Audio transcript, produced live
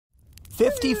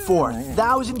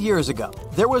54,000 years ago,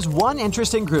 there was one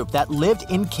interesting group that lived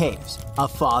in caves. A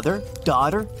father,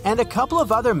 daughter, and a couple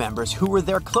of other members who were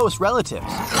their close relatives.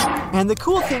 And the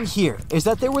cool thing here is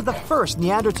that they were the first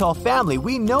Neanderthal family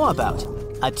we know about.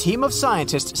 A team of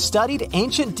scientists studied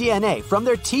ancient DNA from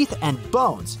their teeth and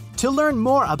bones to learn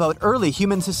more about early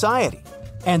human society.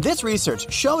 And this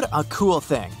research showed a cool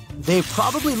thing. They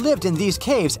probably lived in these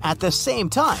caves at the same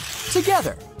time,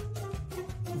 together.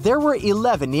 There were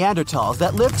 11 Neanderthals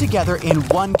that lived together in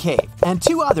one cave, and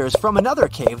 2 others from another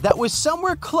cave that was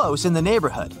somewhere close in the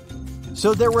neighborhood.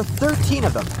 So there were 13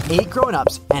 of them, 8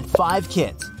 grown-ups and 5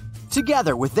 kids.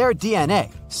 Together with their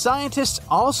DNA, scientists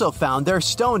also found their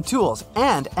stone tools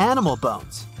and animal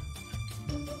bones.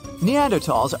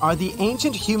 Neanderthals are the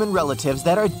ancient human relatives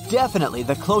that are definitely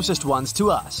the closest ones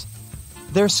to us.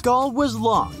 Their skull was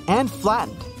long and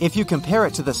flattened if you compare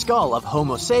it to the skull of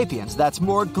Homo sapiens that's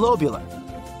more globular.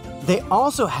 They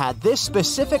also had this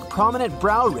specific prominent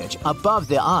brow ridge above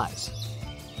the eyes.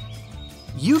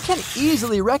 You can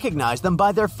easily recognize them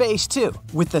by their face too,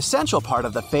 with the central part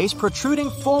of the face protruding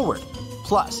forward.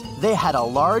 Plus, they had a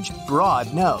large,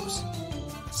 broad nose.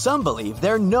 Some believe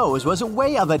their nose was a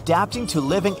way of adapting to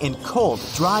living in cold,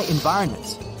 dry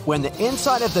environments. When the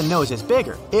inside of the nose is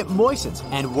bigger, it moistens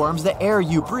and warms the air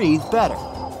you breathe better.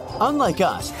 Unlike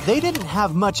us, they didn't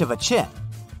have much of a chin.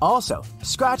 Also,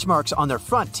 scratch marks on their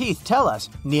front teeth tell us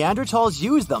Neanderthals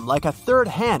used them like a third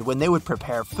hand when they would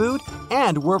prepare food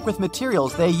and work with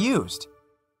materials they used.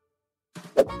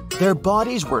 Their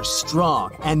bodies were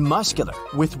strong and muscular,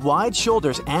 with wide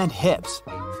shoulders and hips.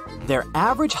 Their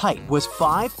average height was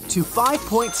 5 to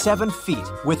 5.7 feet,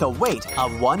 with a weight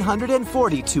of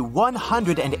 140 to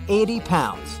 180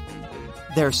 pounds.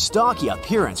 Their stocky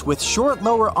appearance with short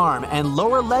lower arm and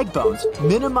lower leg bones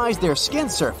minimized their skin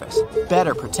surface,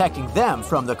 better protecting them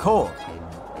from the cold.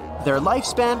 Their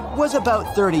lifespan was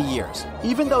about 30 years,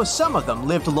 even though some of them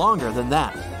lived longer than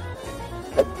that.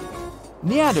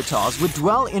 Neanderthals would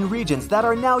dwell in regions that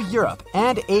are now Europe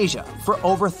and Asia for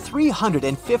over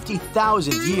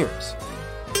 350,000 years.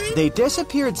 They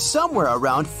disappeared somewhere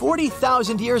around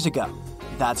 40,000 years ago.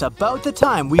 That's about the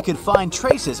time we could find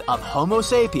traces of Homo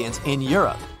sapiens in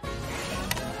Europe.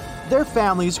 Their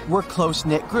families were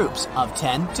close-knit groups of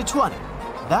 10 to 20.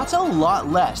 That's a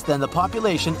lot less than the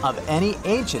population of any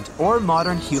ancient or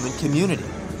modern human community.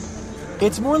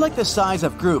 It's more like the size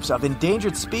of groups of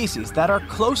endangered species that are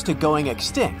close to going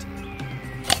extinct.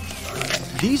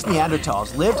 These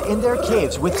Neanderthals lived in their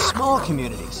caves with small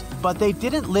communities, but they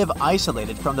didn't live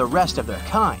isolated from the rest of their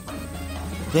kind.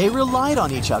 They relied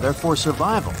on each other for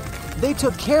survival. They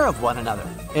took care of one another,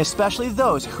 especially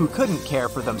those who couldn't care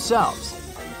for themselves.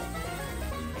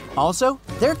 Also,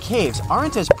 their caves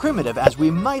aren't as primitive as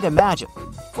we might imagine.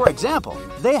 For example,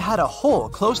 they had a hole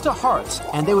close to hearths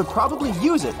and they would probably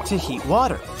use it to heat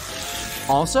water.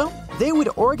 Also, they would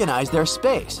organize their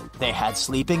space. They had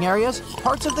sleeping areas,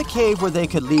 parts of the cave where they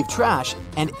could leave trash,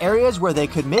 and areas where they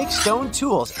could make stone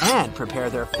tools and prepare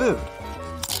their food.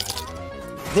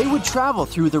 They would travel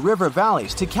through the river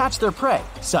valleys to catch their prey,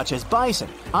 such as bison,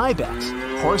 ibex,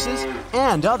 horses,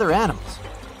 and other animals.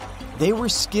 They were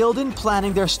skilled in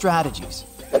planning their strategies.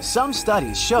 Some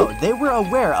studies showed they were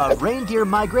aware of reindeer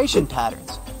migration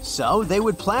patterns, so they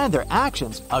would plan their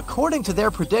actions according to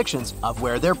their predictions of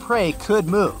where their prey could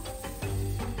move.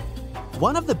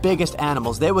 One of the biggest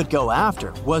animals they would go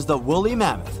after was the woolly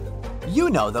mammoth. You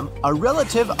know them, a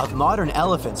relative of modern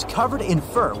elephants covered in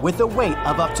fur with a weight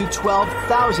of up to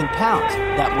 12,000 pounds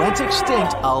that went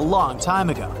extinct a long time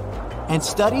ago. And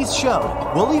studies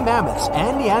showed woolly mammoths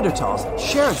and Neanderthals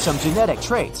shared some genetic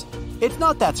traits. It's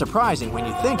not that surprising when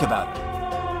you think about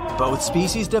it. Both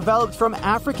species developed from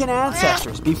African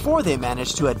ancestors before they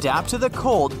managed to adapt to the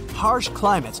cold, harsh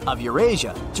climates of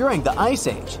Eurasia during the Ice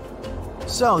Age.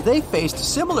 So they faced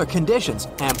similar conditions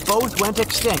and both went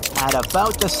extinct at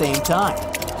about the same time.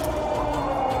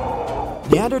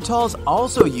 Neanderthals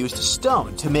also used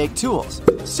stone to make tools,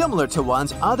 similar to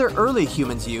ones other early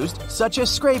humans used, such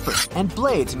as scrapers and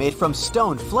blades made from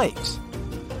stone flakes.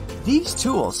 These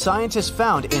tools scientists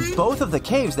found in both of the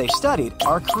caves they studied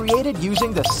are created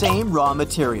using the same raw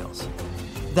materials.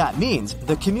 That means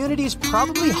the communities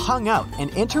probably hung out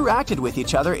and interacted with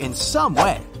each other in some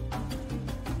way.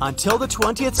 Until the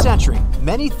 20th century,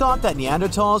 many thought that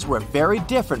Neanderthals were very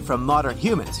different from modern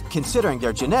humans, considering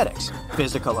their genetics,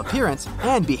 physical appearance,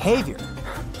 and behavior.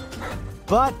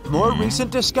 But more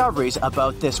recent discoveries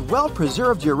about this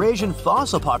well-preserved Eurasian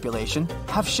fossil population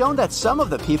have shown that some of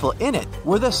the people in it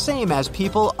were the same as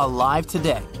people alive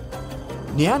today.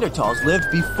 Neanderthals lived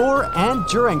before and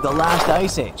during the last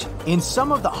ice age, in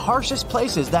some of the harshest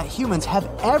places that humans have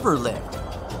ever lived.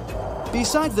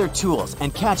 Besides their tools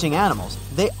and catching animals,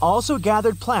 they also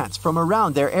gathered plants from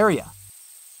around their area.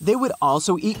 They would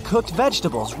also eat cooked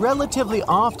vegetables relatively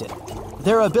often.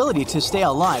 Their ability to stay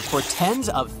alive for tens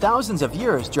of thousands of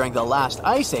years during the last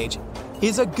ice age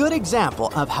is a good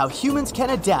example of how humans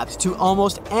can adapt to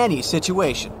almost any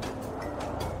situation.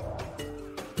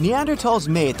 Neanderthals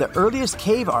made the earliest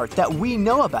cave art that we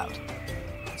know about.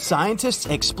 Scientists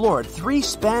explored 3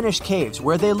 Spanish caves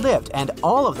where they lived, and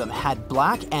all of them had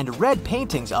black and red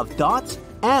paintings of dots,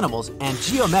 animals, and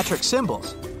geometric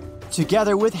symbols,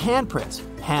 together with handprints,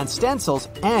 hand stencils,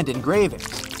 and engravings.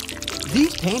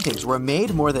 These paintings were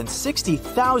made more than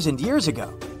 60,000 years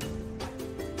ago.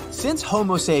 Since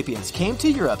Homo sapiens came to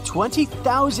Europe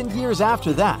 20,000 years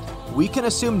after that, we can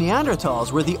assume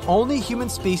Neanderthals were the only human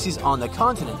species on the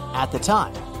continent at the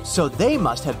time, so they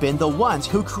must have been the ones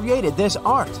who created this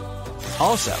art.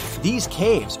 Also, these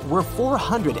caves were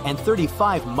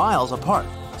 435 miles apart,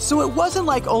 so it wasn't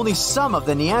like only some of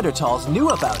the Neanderthals knew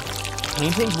about it.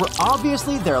 Paintings were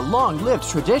obviously their long-lived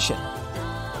tradition.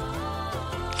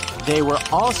 They were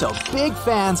also big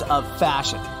fans of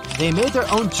fashion. They made their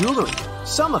own jewelry,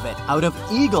 some of it out of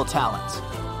eagle talons.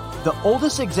 The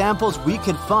oldest examples we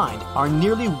could find are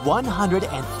nearly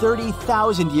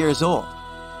 130,000 years old.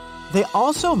 They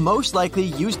also most likely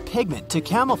used pigment to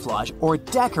camouflage or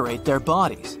decorate their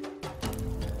bodies.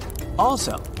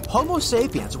 Also, Homo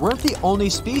sapiens weren't the only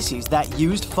species that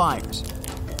used fires.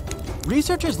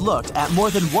 Researchers looked at more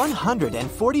than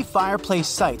 140 fireplace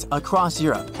sites across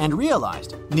Europe and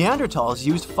realized Neanderthals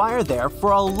used fire there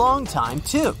for a long time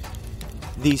too.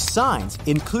 These signs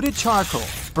included charcoal,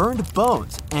 burned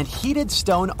bones, and heated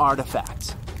stone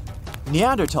artifacts.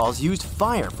 Neanderthals used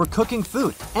fire for cooking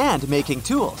food and making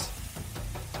tools.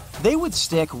 They would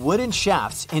stick wooden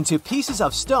shafts into pieces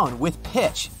of stone with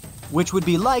pitch, which would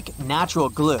be like natural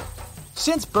glue.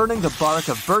 Since burning the bark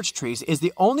of birch trees is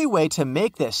the only way to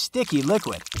make this sticky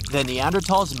liquid, the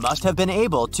Neanderthals must have been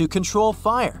able to control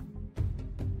fire.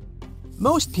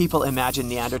 Most people imagine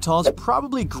Neanderthals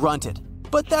probably grunted,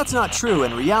 but that's not true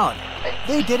in reality.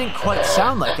 They didn't quite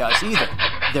sound like us either.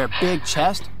 Their big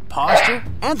chest, posture,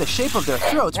 and the shape of their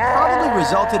throats probably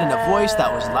resulted in a voice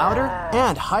that was louder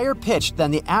and higher pitched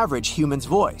than the average human's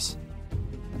voice.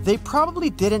 They probably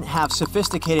didn't have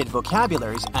sophisticated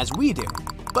vocabularies as we do,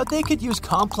 but they could use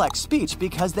complex speech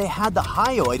because they had the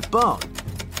hyoid bone.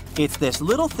 It's this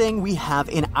little thing we have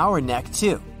in our neck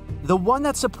too, the one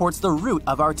that supports the root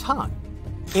of our tongue.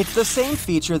 It's the same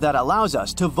feature that allows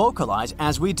us to vocalize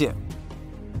as we do.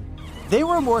 They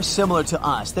were more similar to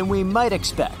us than we might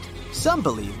expect. Some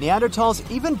believe Neanderthals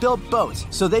even built boats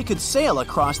so they could sail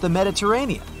across the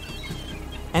Mediterranean.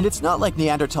 And it's not like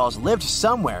Neanderthals lived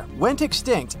somewhere, went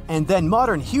extinct, and then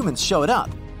modern humans showed up.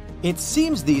 It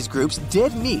seems these groups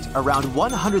did meet around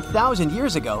 100,000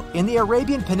 years ago in the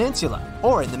Arabian Peninsula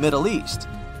or in the Middle East.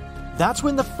 That's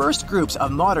when the first groups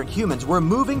of modern humans were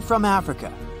moving from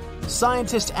Africa.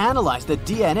 Scientists analyzed the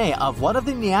DNA of one of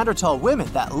the Neanderthal women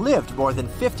that lived more than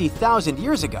 50,000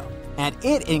 years ago, and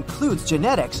it includes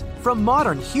genetics from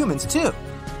modern humans too.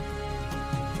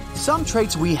 Some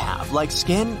traits we have, like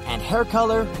skin and hair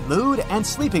color, mood, and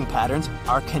sleeping patterns,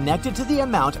 are connected to the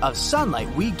amount of sunlight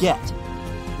we get.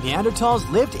 Neanderthals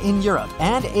lived in Europe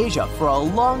and Asia for a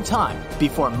long time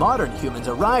before modern humans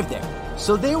arrived there,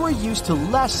 so they were used to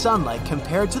less sunlight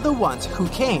compared to the ones who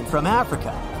came from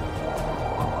Africa.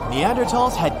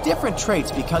 Neanderthals had different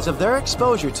traits because of their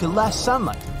exposure to less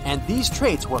sunlight, and these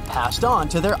traits were passed on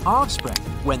to their offspring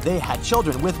when they had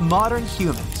children with modern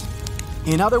humans.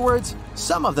 In other words,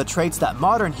 some of the traits that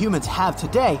modern humans have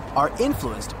today are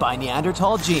influenced by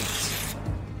Neanderthal genes.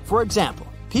 For example,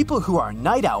 people who are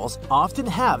night owls often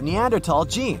have Neanderthal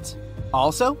genes.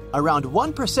 Also, around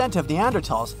 1% of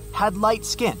Neanderthals had light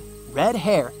skin, red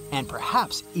hair, and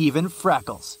perhaps even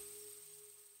freckles.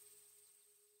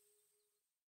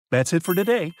 That's it for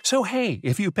today. So hey,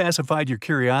 if you pacified your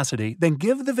curiosity, then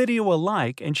give the video a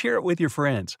like and share it with your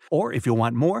friends. Or if you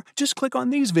want more, just click on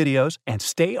these videos and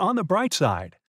stay on the bright side.